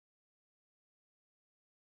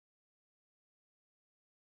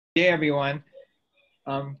Hey everyone.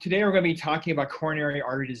 Today we're going to be talking about coronary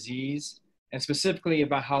artery disease and specifically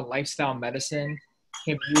about how lifestyle medicine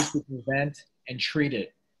can be used to prevent and treat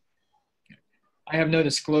it. I have no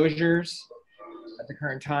disclosures at the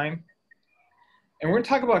current time. And we're going to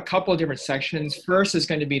talk about a couple of different sections. First is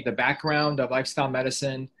going to be the background of lifestyle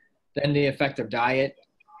medicine, then the effect of diet,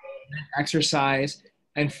 exercise,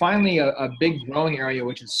 and finally a big growing area,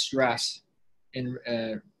 which is stress and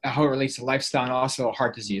how it relates to lifestyle and also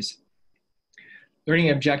heart disease. Learning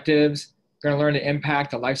objectives, we're going to learn the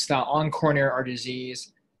impact of lifestyle on coronary artery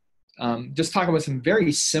disease. Just talk about some very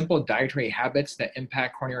simple dietary habits that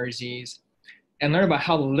impact coronary disease, and learn about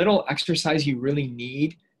how little exercise you really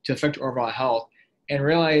need to affect your overall health, and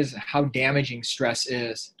realize how damaging stress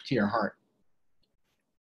is to your heart.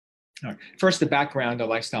 All right. First, the background of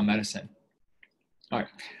lifestyle medicine. All right.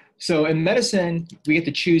 So in medicine, we get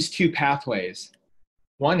to choose two pathways.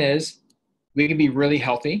 One is we can be really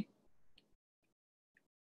healthy,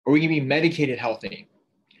 or we can be medicated healthy.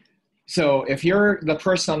 So if you're the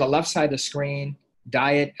person on the left side of the screen,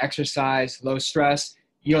 diet, exercise, low stress,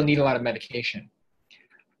 you don't need a lot of medication.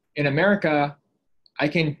 In America, I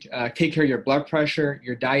can take care of your blood pressure,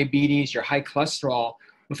 your diabetes, your high cholesterol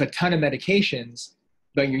with a ton of medications,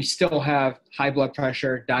 but you still have high blood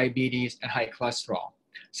pressure, diabetes, and high cholesterol.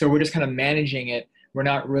 So we're just kind of managing it. We're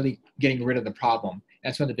not really getting rid of the problem.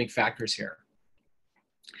 That's one of the big factors here.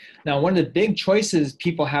 Now, one of the big choices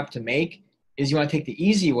people have to make is you want to take the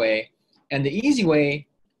easy way. And the easy way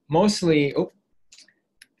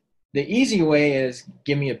is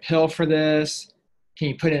give me a pill for this. Can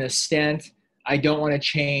you put in a stent? I don't want to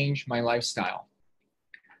change my lifestyle.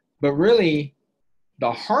 But really,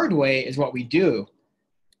 the hard way is what we do,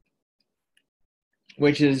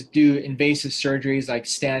 which is do invasive surgeries like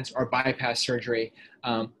stents or bypass surgery,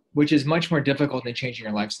 which is much more difficult than changing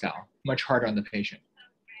your lifestyle, much harder on the patient.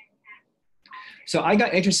 So I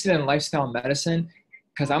got interested in lifestyle medicine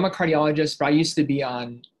because I'm a cardiologist, but I used to be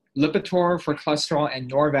on Lipitor for cholesterol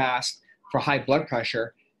and Norvasc for high blood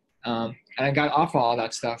pressure. And I got off all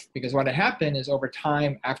that stuff because what had happened is over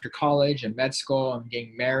time after college and med school and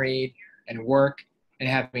getting married and work and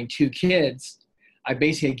having two kids, I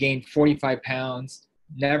basically gained 45 pounds,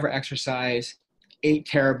 never exercised, ate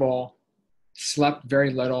terrible, slept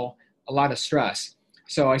very little, a lot of stress.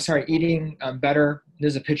 So I started eating better.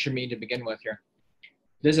 This is a picture of me to begin with here.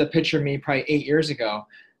 This is a picture of me probably 8 years ago.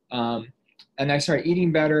 And I started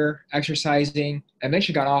eating better, exercising,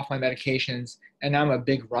 eventually got off my medications, and now I'm a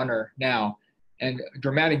big runner now. And a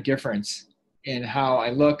dramatic difference in how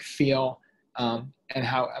I look, feel, and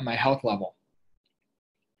my health level.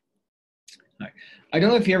 Right. I don't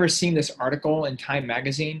know if you've ever seen this article in Time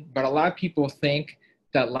magazine, but a lot of people think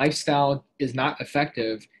that lifestyle is not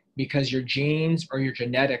effective because your genes or your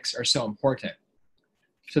genetics are so important.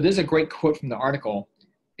 So this is a great quote from the article.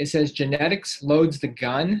 It says, genetics loads the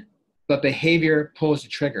gun, but behavior pulls the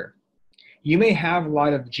trigger. You may have a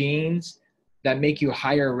lot of genes that make you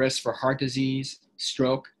higher risk for heart disease,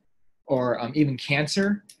 stroke, or even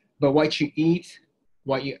cancer, but what you eat,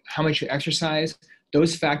 how much you exercise,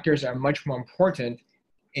 those factors are much more important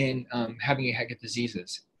in having you get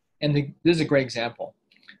diseases. And this is a great example.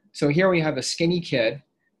 So here we have a skinny kid,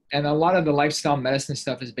 and a lot of the lifestyle medicine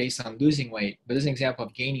stuff is based on losing weight, but this is an example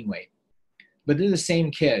of gaining weight. But this is the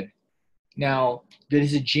same kid. Now, did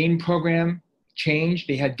his gene program change?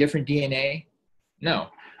 They had different DNA? No.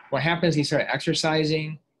 What happens, he started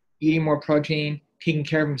exercising, eating more protein, taking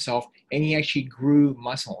care of himself, and he actually grew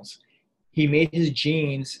muscles. He made his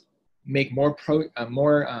genes make more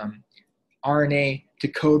RNA to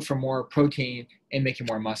code for more protein and make you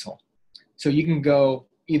more muscle. So you can go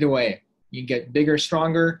either way. You can get bigger,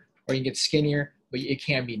 stronger, or you can get skinnier, but it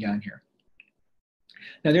can be done here.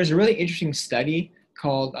 Now, there's a really interesting study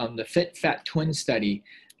called the Fit Fat Twin study.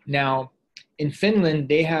 Now, in Finland,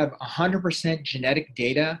 they have 100% genetic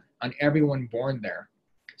data on everyone born there.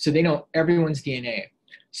 So they know everyone's DNA.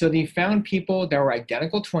 So they found people that were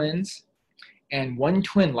identical twins, and one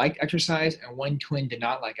twin liked exercise and one twin did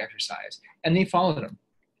not like exercise, and they followed them.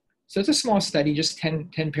 So it's a small study, just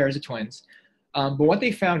 10 pairs of twins. But what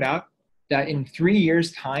they found out that in 3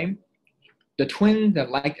 years' time, the twin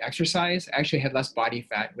that liked exercise actually had less body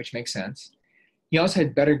fat, which makes sense. He also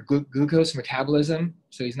had better glucose metabolism,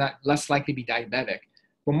 so he's less likely to be diabetic.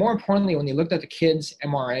 But more importantly, when they looked at the kids'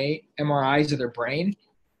 MRIs of their brain,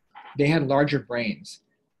 they had larger brains.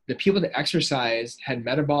 The people that exercised had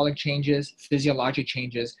metabolic changes, physiologic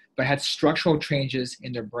changes, but had structural changes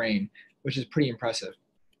in their brain, which is pretty impressive.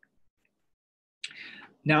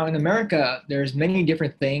 Now, in America, there's many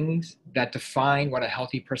different things that define what a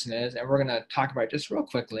healthy person is, and we're going to talk about it just real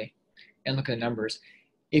quickly and look at the numbers.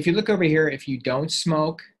 if you look over here, if you don't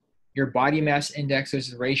smoke, your body mass index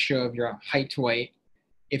is the ratio of your height to weight.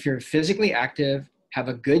 If you're physically active, have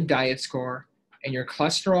a good diet score, and your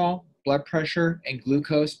cholesterol, blood pressure, and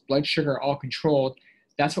glucose, blood sugar are all controlled,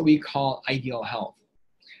 that's what we call ideal health.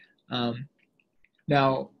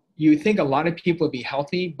 Now, you think a lot of people would be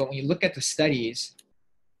healthy, but when you look at the studies,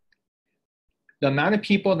 the amount of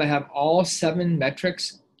people that have all 7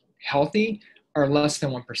 metrics healthy are less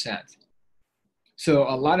than 1%. So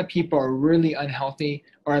a lot of people are really unhealthy,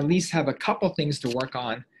 or at least have a couple things to work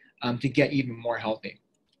on to get even more healthy.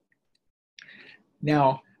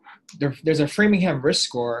 Now, there's a Framingham risk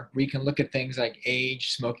score where you can look at things like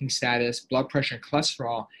age, smoking status, blood pressure, and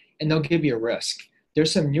cholesterol, and they'll give you a risk.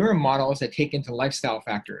 There's some newer models that take into lifestyle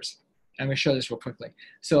factors. I'm going to show this real quickly.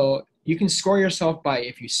 So you can score yourself by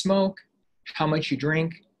if you smoke, how much you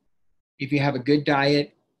drink, if you have a good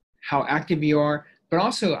diet, how active you are, but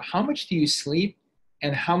also how much do you sleep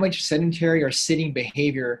and how much sedentary or sitting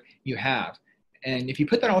behavior you have. And if you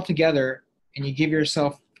put that all together and you give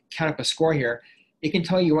yourself kind of a score here, it can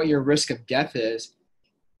tell you what your risk of death is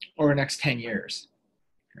over the next 10 years.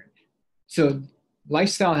 So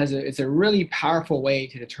lifestyle it's a really powerful way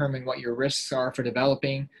to determine what your risks are for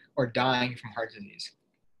developing or dying from heart disease.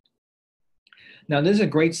 Now, this is a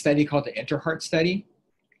great study called the InterHeart study.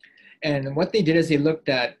 And what they did is they looked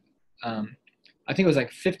at, I think it was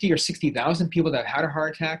like 50 or 60,000 people that had a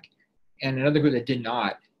heart attack and another group that did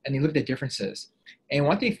not. And they looked at differences. And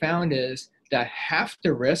what they found is that half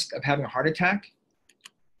the risk of having a heart attack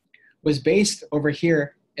was based over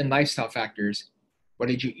here in lifestyle factors. What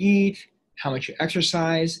did you eat? How much you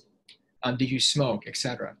exercise? Did you smoke,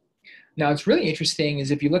 etc. Now, it's really interesting is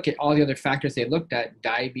if you look at all the other factors they looked at,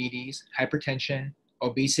 diabetes, hypertension,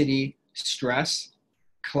 obesity, stress,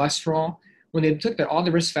 cholesterol, when they looked at all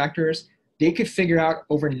the risk factors, they could figure out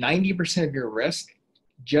over 90% of your risk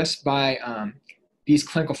just by these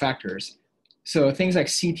clinical factors. So things like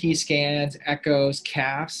CT scans, echoes,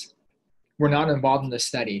 CAFs were not involved in the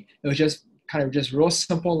study. It was just kind of just real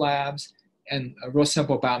simple labs and real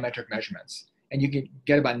simple biometric measurements. And you can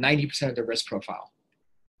get about 90% of the risk profile.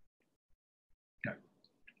 Okay.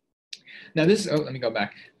 Now this is, let me go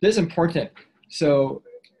back. This is important. So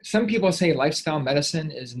some people say lifestyle medicine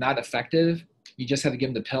is not effective. You just have to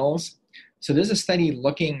give them the pills. So there's a study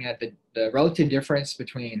looking at the relative difference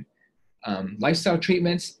between lifestyle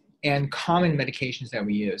treatments and common medications that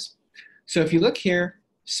we use. So if you look here,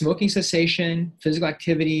 smoking cessation, physical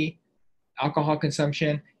activity, alcohol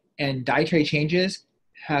consumption, and dietary changes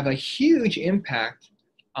have a huge impact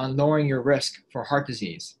on lowering your risk for heart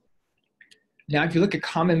disease. Now, if you look at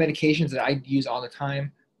common medications that I use all the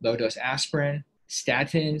time, low-dose aspirin,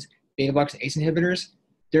 statins, beta-blockers, and ACE inhibitors,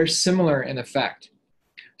 they're similar in effect.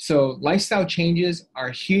 So lifestyle changes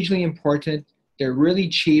are hugely important. They're really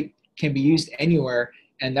cheap, can be used anywhere,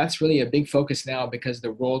 and that's really a big focus now because of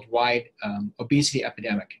the worldwide obesity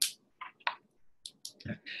epidemic.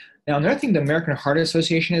 Now, another thing the American Heart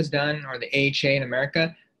Association has done, or the AHA in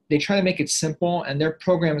America, they try to make it simple, and their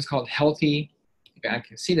program is called Healthy, I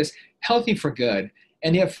can see this, Healthy for Good.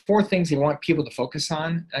 And they have 4 things they want people to focus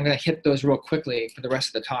on. I'm going to hit those real quickly for the rest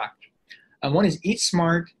of the talk. 1 is eat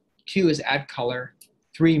smart, 2 is add color,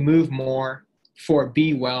 3, move more, 4,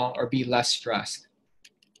 be well or be less stressed.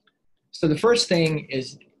 So the first thing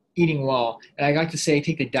is eating well. And I like to say,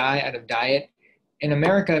 take the die out of diet. In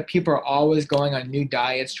America, people are always going on new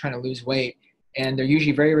diets, trying to lose weight, and they're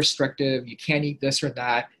usually very restrictive. You can't eat this or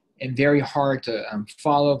that, and very hard to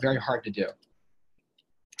follow, very hard to do.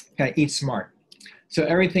 Gotta eat smart. So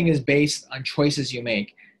everything is based on choices you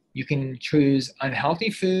make. You can choose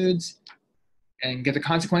unhealthy foods and get the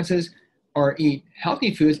consequences, or eat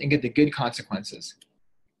healthy foods and get the good consequences.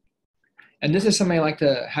 And this is something I like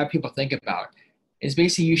to have people think about, is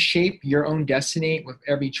basically you shape your own destiny with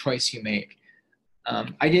every choice you make.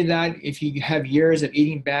 I did that. If you have years of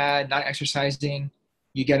eating bad, not exercising,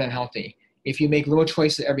 you get unhealthy. If you make little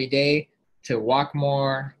choices every day to walk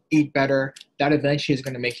more, eat better, that eventually is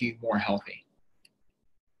going to make you more healthy.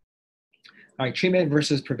 All right, treatment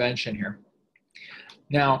versus prevention here.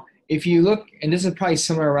 Now, if you look, and this is probably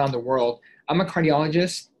similar around the world, I'm a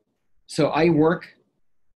cardiologist, so I work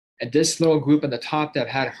at this little group at the top that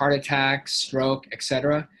had heart attacks, stroke,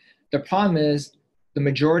 etc. The problem is the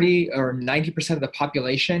majority or 90% of the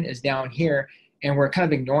population is down here, and we're kind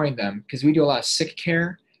of ignoring them because we do a lot of sick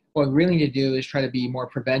care. What we really need to do is try to be more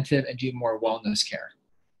preventive and do more wellness care.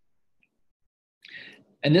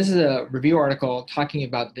 And this is a review article talking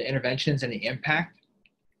about the interventions and the impact.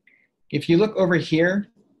 If you look over here,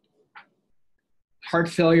 heart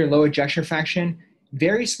failure, low ejection fraction,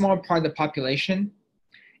 very small part of the population.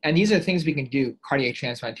 And these are things we can do: cardiac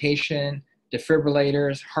transplantation,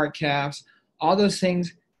 defibrillators, heart caths. All those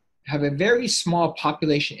things have a very small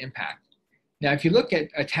population impact. Now, if you look at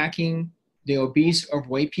attacking the obese,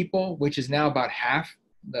 overweight people, which is now about half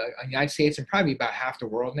the United States and probably about half the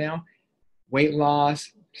world now, weight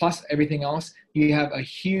loss plus everything else, you have a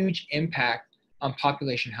huge impact on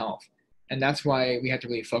population health. And that's why we have to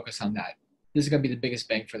really focus on that. This is going to be the biggest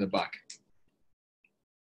bang for the buck.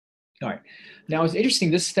 All right. Now, it's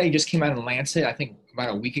interesting. This study just came out in Lancet, I think about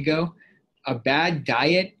a week ago. A bad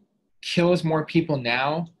diet kills more people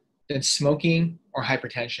now than smoking or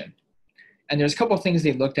hypertension. And there's a couple of things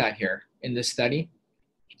they looked at here in this study.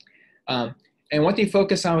 And what they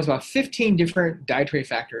focused on was about 15 different dietary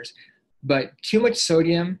factors, but too much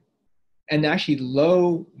sodium and actually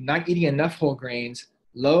low, not eating enough whole grains,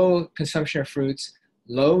 low consumption of fruits,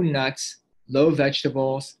 low nuts, low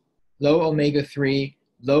vegetables, low omega-3,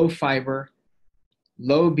 low fiber,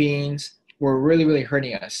 low beans were really, really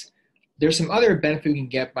hurting us. There's some other benefit we can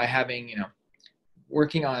get by having,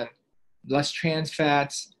 working on less trans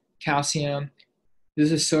fats, calcium.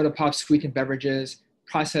 This is soda pop, sweetened beverages,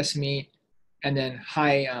 processed meat, and then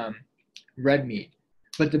high red meat.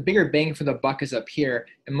 But the bigger bang for the buck is up here,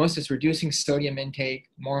 and most is reducing sodium intake,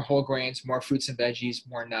 more whole grains, more fruits and veggies,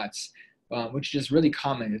 more nuts, which is really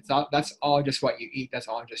common. That's all just what you eat. That's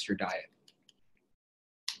all just your diet.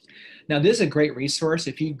 Now, this is a great resource.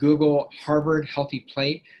 If you Google Harvard Healthy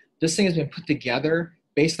Plate, this thing has been put together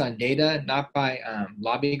based on data, not by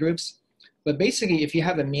lobby groups. But basically, if you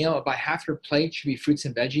have a meal, about half your plate should be fruits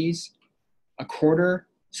and veggies, a quarter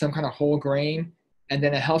some kind of whole grain, and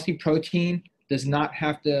then a healthy protein does not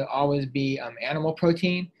have to always be animal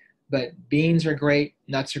protein, but beans are great,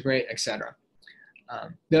 nuts are great, etc.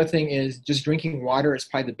 The other thing is just drinking water is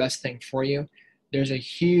probably the best thing for you. There's a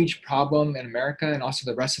huge problem in America and also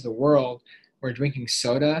the rest of the world where drinking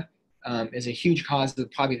soda is a huge cause of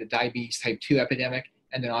probably the diabetes type 2 epidemic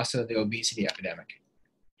and then also the obesity epidemic.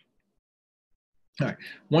 All right.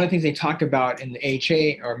 One of the things they talk about in the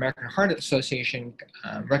AHA or American Heart Association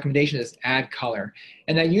recommendation is add color.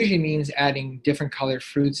 And that usually means adding different colored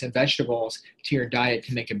fruits and vegetables to your diet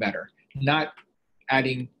to make it better, not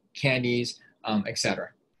adding candies, etc.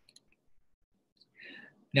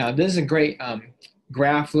 Now, this is a great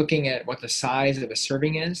graph looking at what the size of a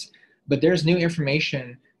serving is, but there's new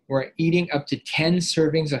information where eating up to 10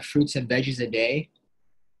 servings of fruits and veggies a day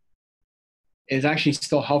is actually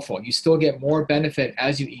still helpful. You still get more benefit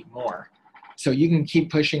as you eat more. So you can keep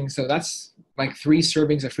pushing. So that's like 3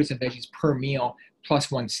 servings of fruits and veggies per meal plus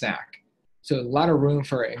 1 snack. So a lot of room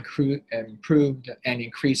for improved and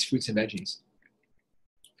increased fruits and veggies.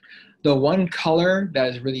 The one color that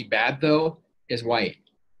is really bad though is white,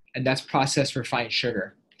 and that's processed refined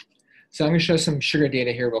sugar. So I'm gonna show some sugar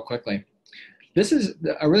data here real quickly. This is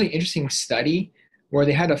a really interesting study where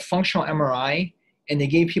they had a functional MRI and they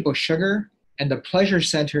gave people sugar and the pleasure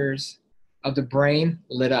centers of the brain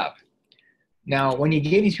lit up. Now, when you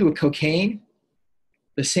gave these people cocaine,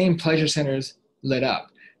 the same pleasure centers lit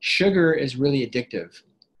up. Sugar is really addictive.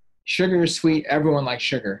 Sugar is sweet, everyone likes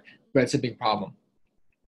sugar, but it's a big problem.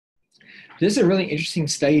 This is a really interesting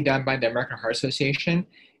study done by the American Heart Association,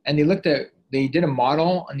 and they did a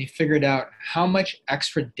model and they figured out how much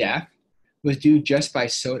extra death was due just by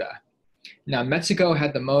soda. Now, Mexico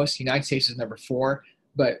had the most, United States is number 4,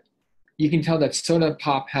 but you can tell that soda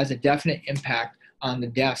pop has a definite impact on the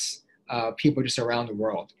deaths of people just around the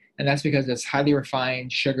world. And that's because it's highly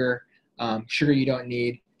refined sugar, sugar you don't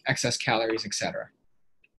need, excess calories, etc.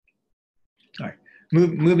 All right,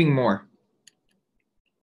 moving more.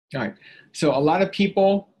 All right, so a lot of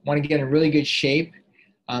people want to get in really good shape,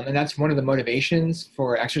 and that's one of the motivations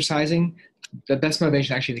for exercising. The best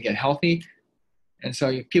motivation actually to get healthy. And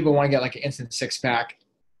so people want to get like an instant 6-pack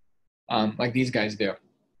like these guys do.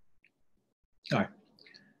 All right.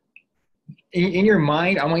 In your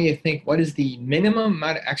mind, I want you to think, what is the minimum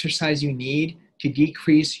amount of exercise you need to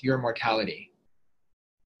decrease your mortality?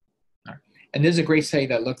 All right. And this is a great study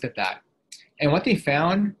that looked at that. And what they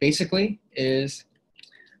found basically is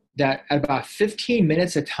that at about 15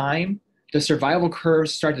 minutes a time, the survival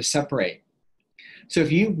curves start to separate. So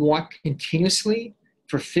if you walk continuously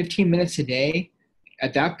for 15 minutes a day,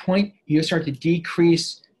 at that point, you start to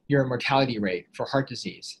decrease your mortality rate for heart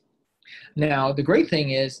disease. Now, the great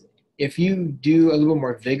thing is, if you do a little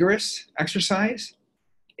more vigorous exercise,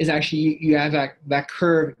 is actually you have that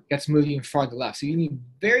curve gets moving farther left. So you need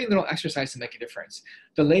very little exercise to make a difference.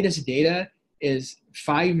 The latest data is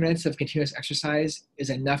 5 minutes of continuous exercise is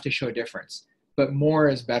enough to show a difference, but more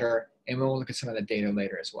is better, and we'll look at some of the data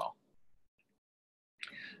later as well.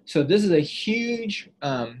 So this is a huge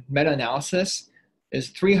meta-analysis is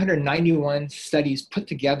 391 studies put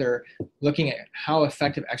together looking at how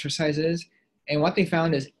effective exercise is. And what they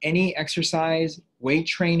found is any exercise, weight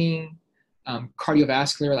training,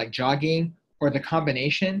 cardiovascular like jogging, or the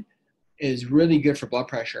combination is really good for blood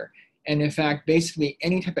pressure. And in fact, basically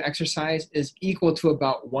any type of exercise is equal to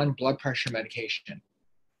about 1 blood pressure medication.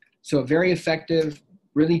 So very effective,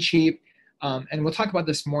 really cheap, and we'll talk about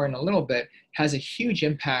this more in a little bit, has a huge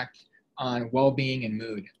impact on well-being and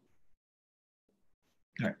mood.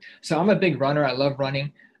 All right. So I'm a big runner, I love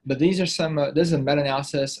running, but these are some, this is a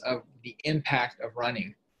meta-analysis of the impact of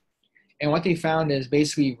running. And what they found is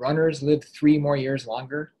basically runners live 3 more years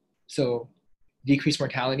longer, so decreased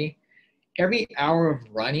mortality. Every hour of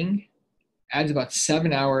running adds about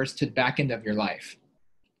 7 hours to the back end of your life,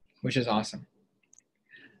 which is awesome.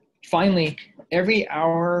 Finally, every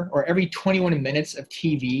hour or every 21 minutes of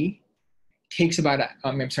TV takes about,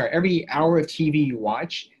 every hour of TV you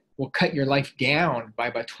watch will cut your life down by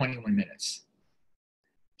about 21 minutes.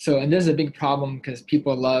 So, and this is a big problem because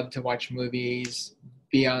people love to watch movies,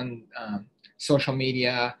 be on social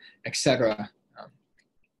media, etc.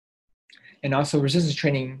 And also resistance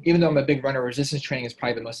training, even though I'm a big runner, resistance training is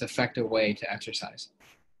probably the most effective way to exercise.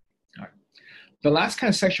 All right. The last kind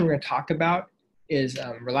of section we're going to talk about is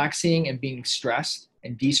relaxing and being stressed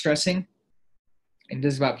and de-stressing. And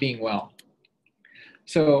this is about being well.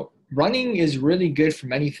 So running is really good for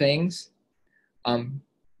many things.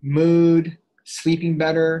 Mood, sleeping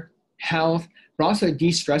better, health, but also it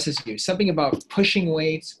de-stresses you. Something about pushing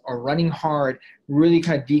weights or running hard really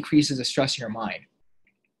kind of decreases the stress in your mind.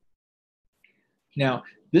 Now,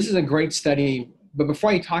 this is a great study, but before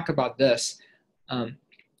I talk about this,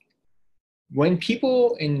 when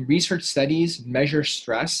people in research studies measure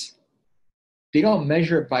stress, they don't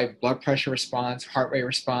measure it by blood pressure response, heart rate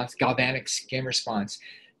response, galvanic skin response.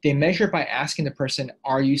 They measure it by asking the person,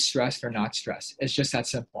 are you stressed or not stressed? It's just that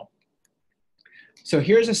simple. So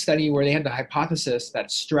here's a study where they had the hypothesis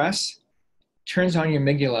that stress turns on your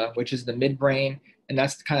amygdala, which is the midbrain, and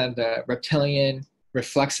that's kind of the reptilian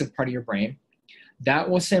reflexive part of your brain. That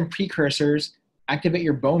will send precursors, activate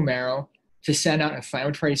your bone marrow to send out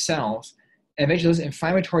inflammatory cells. And eventually those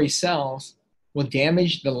inflammatory cells will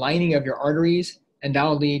damage the lining of your arteries, and that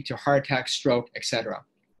will lead to heart attack, stroke, etc.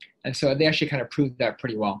 And so they actually kind of proved that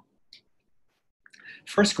pretty well.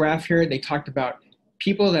 First graph here, they talked about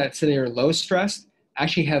people that said they were low stress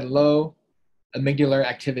actually had low amygdala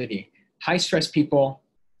activity. High stress people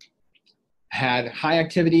had high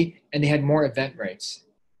activity and they had more event rates,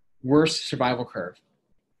 worse survival curve.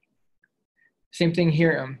 Same thing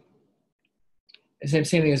here. Same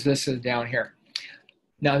thing as this is down here.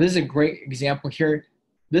 Now this is a great example here.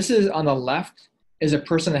 This is on the left is a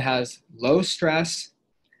person that has low stress,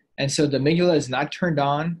 and so the amygdala is not turned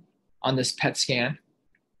on this PET scan.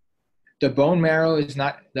 The bone marrow is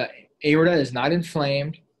not, the aorta is not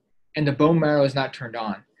inflamed, and the bone marrow is not turned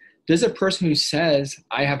on. This is a person who says,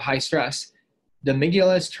 I have high stress. The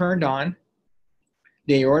amygdala is turned on,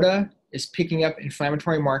 the aorta is picking up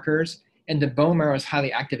inflammatory markers, and the bone marrow is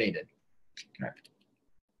highly activated. Right.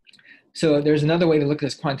 So there's another way to look at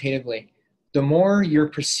this quantitatively. The more your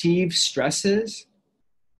perceived stress is,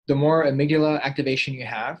 the more amygdala activation you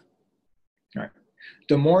have. Right.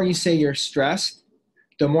 The more you say you're stressed,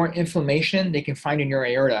 the more inflammation they can find in your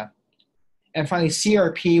aorta. And finally,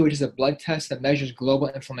 CRP, which is a blood test that measures global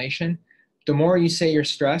inflammation, the more you say you're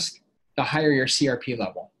stressed, the higher your CRP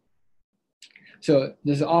level. So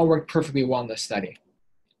this all worked perfectly well in this study.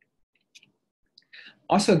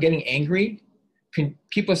 Also, getting angry,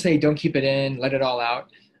 people say don't keep it in, let it all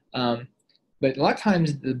out. But a lot of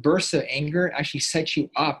times the bursts of anger actually set you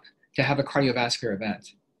up to have a cardiovascular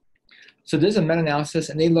event. So this is a meta-analysis,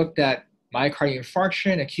 and they looked at myocardial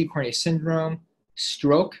infarction, acute coronary syndrome,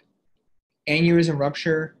 stroke, aneurysm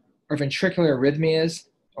rupture, or ventricular arrhythmias,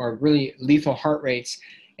 or really lethal heart rates.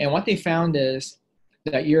 And what they found is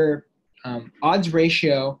that your odds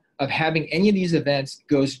ratio of having any of these events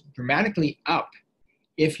goes dramatically up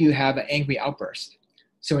if you have an angry outburst.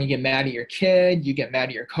 So when you get mad at your kid, you get mad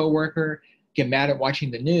at your coworker, get mad at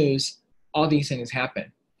watching the news, all these things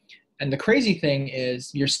happen. And the crazy thing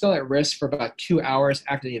is you're still at risk for about 2 hours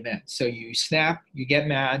after the event. So you snap, you get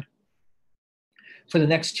mad. For the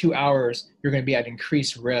next 2 hours, you're going to be at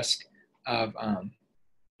increased risk of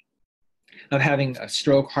having a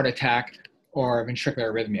stroke, heart attack, or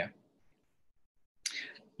ventricular arrhythmia.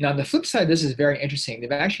 Now, the flip side of this is very interesting.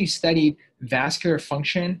 They've actually studied vascular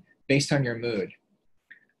function based on your mood.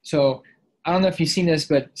 So I don't know if you've seen this,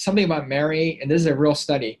 but Something About Mary, and this is a real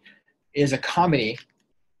study, is a comedy,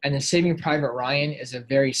 and then Saving Private Ryan is a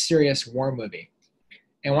very serious war movie.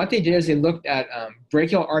 And what they did is they looked at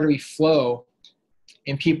brachial artery flow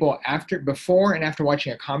in people before and after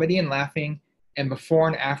watching a comedy and laughing, and before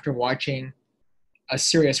and after watching a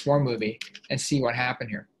serious war movie, and see what happened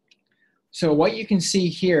here. So what you can see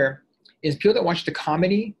here is people that watch the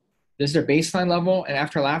comedy, this is their baseline level, and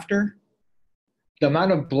after laughter, the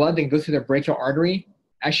amount of blood that can go through their brachial artery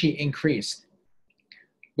actually increased.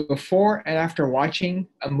 Before and after watching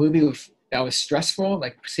a movie that was stressful,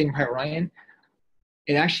 like Saving Private Ryan,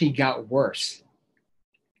 it actually got worse.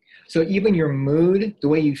 So even your mood, the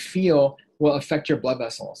way you feel, will affect your blood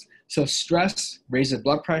vessels. So stress raises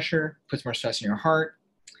blood pressure, puts more stress in your heart.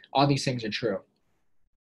 All these things are true.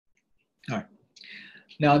 All right.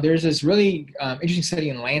 Now there's this really interesting study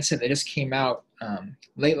in Lancet that just came out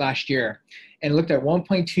late last year, and looked at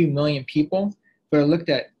 1.2 million people, but it looked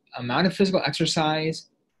at amount of physical exercise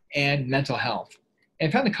and mental health,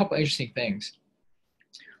 and found a couple interesting things.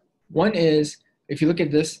 One is, if you look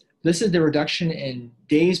at this is the reduction in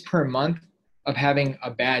days per month of having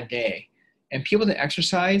a bad day. And people that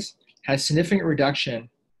exercise had significant reduction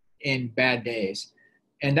in bad days.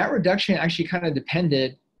 And that reduction actually kind of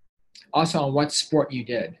depended also on what sport you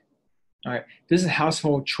did. All right, this is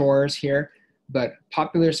household chores here, but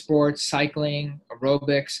popular sports, cycling,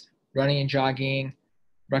 aerobics, running and jogging,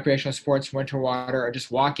 recreational sports, winter water, or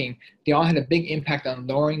just walking, they all had a big impact on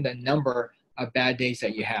lowering the number of bad days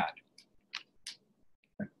that you had.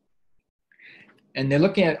 And they're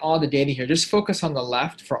looking at all the data here. Just focus on the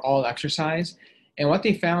left for all exercise. And what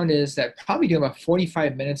they found is that probably doing about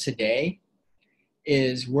 45 minutes a day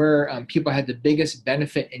is where people had the biggest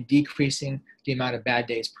benefit in decreasing the amount of bad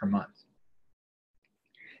days per month.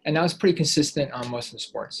 And that was pretty consistent on most of the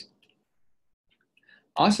sports.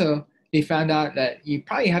 Also, they found out that you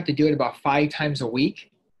probably have to do it about 5 times a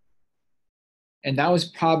week. And that was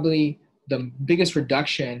probably the biggest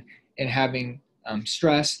reduction in having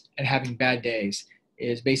stress and having bad days,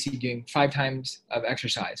 is basically doing 5 times of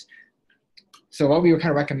exercise. So what we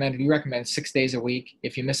we recommend 6 days a week.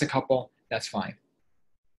 If you miss a couple, that's fine.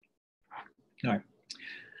 All right.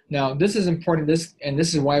 Now this is important, this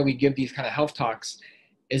is why we give these kind of health talks,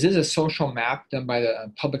 is this is a social map done by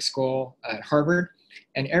the public school at Harvard,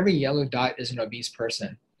 and every yellow dot is an obese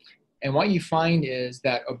person. And what you find is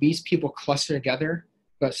that obese people cluster together,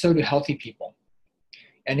 but so do healthy people.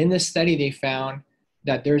 And in this study, they found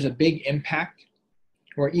that there's a big impact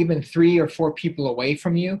where even 3 or 4 people away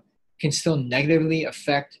from you can still negatively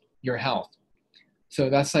affect your health.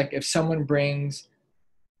 So that's like if someone brings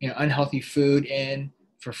unhealthy food in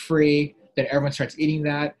for free, then everyone starts eating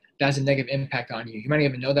that, has a negative impact on you. You might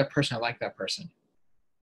even know that person or like that person.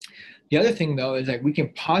 The other thing though is that we can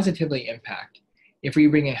positively impact. If we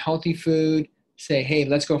bring in healthy food, say, hey,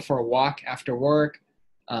 let's go for a walk after work,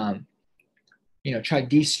 try to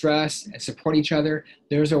de-stress and support each other.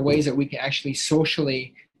 Those are ways that we can actually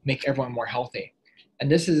socially make everyone more healthy. And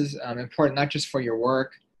this is important not just for your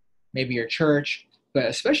work, maybe your church, but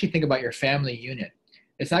especially think about your family unit.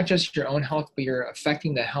 It's not just your own health, but you're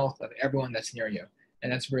affecting the health of everyone that's near you.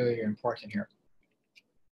 And that's really important here.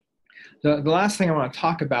 The last thing I want to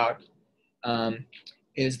talk about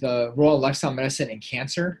is the role of lifestyle medicine in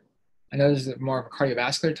cancer. I know this is more of a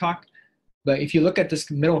cardiovascular talk, but if you look at this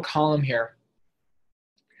middle column here,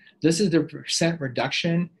 this is the %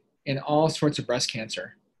 reduction in all sorts of breast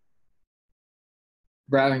cancer.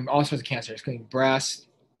 All sorts of cancers, including breast,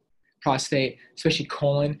 prostate, especially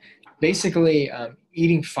colon. Basically,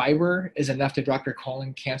 eating fiber is enough to drop your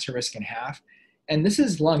colon cancer risk in half. And this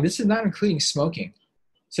is lung. This is not including smoking.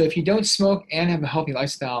 So if you don't smoke and have a healthy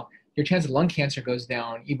lifestyle, your chance of lung cancer goes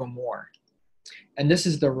down even more. And this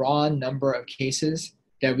is the raw number of cases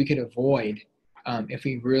that we could avoid if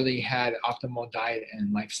we really had optimal diet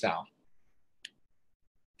and lifestyle.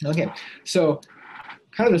 Okay, so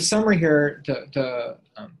kind of the summary here to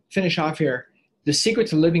finish off here. The secret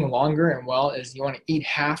to living longer and well is you want to eat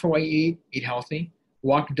half of what you eat healthy,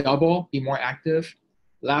 walk double, be more active,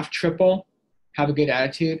 laugh triple, have a good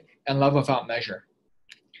attitude, and love without measure.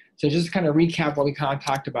 So just to kind of recap what we kind of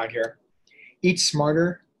talked about here. Eat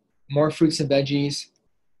smarter, more fruits and veggies,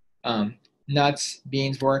 nuts,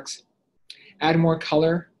 beans works. Add more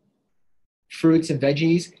color, fruits and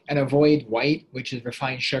veggies, and avoid white, which is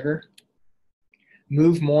refined sugar.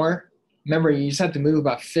 Move more. Remember, you just have to move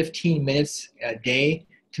about 15 minutes a day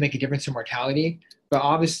to make a difference in mortality. But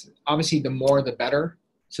obviously, the more the better.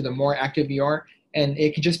 So the more active you are. And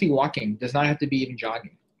it could just be walking. It does not have to be even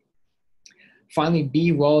jogging. Finally,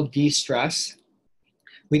 be well de-stress.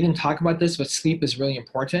 We didn't talk about this, but sleep is really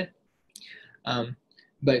important.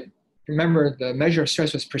 But remember, the measure of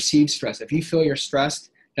stress was perceived stress. If you feel you're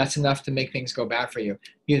stressed, that's enough to make things go bad for you.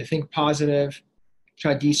 You need to think positive,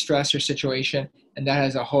 try to de-stress your situation, and that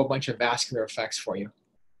has a whole bunch of vascular effects for you.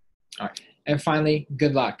 All right. And finally,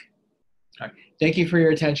 good luck. All right. Thank you for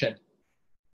your attention.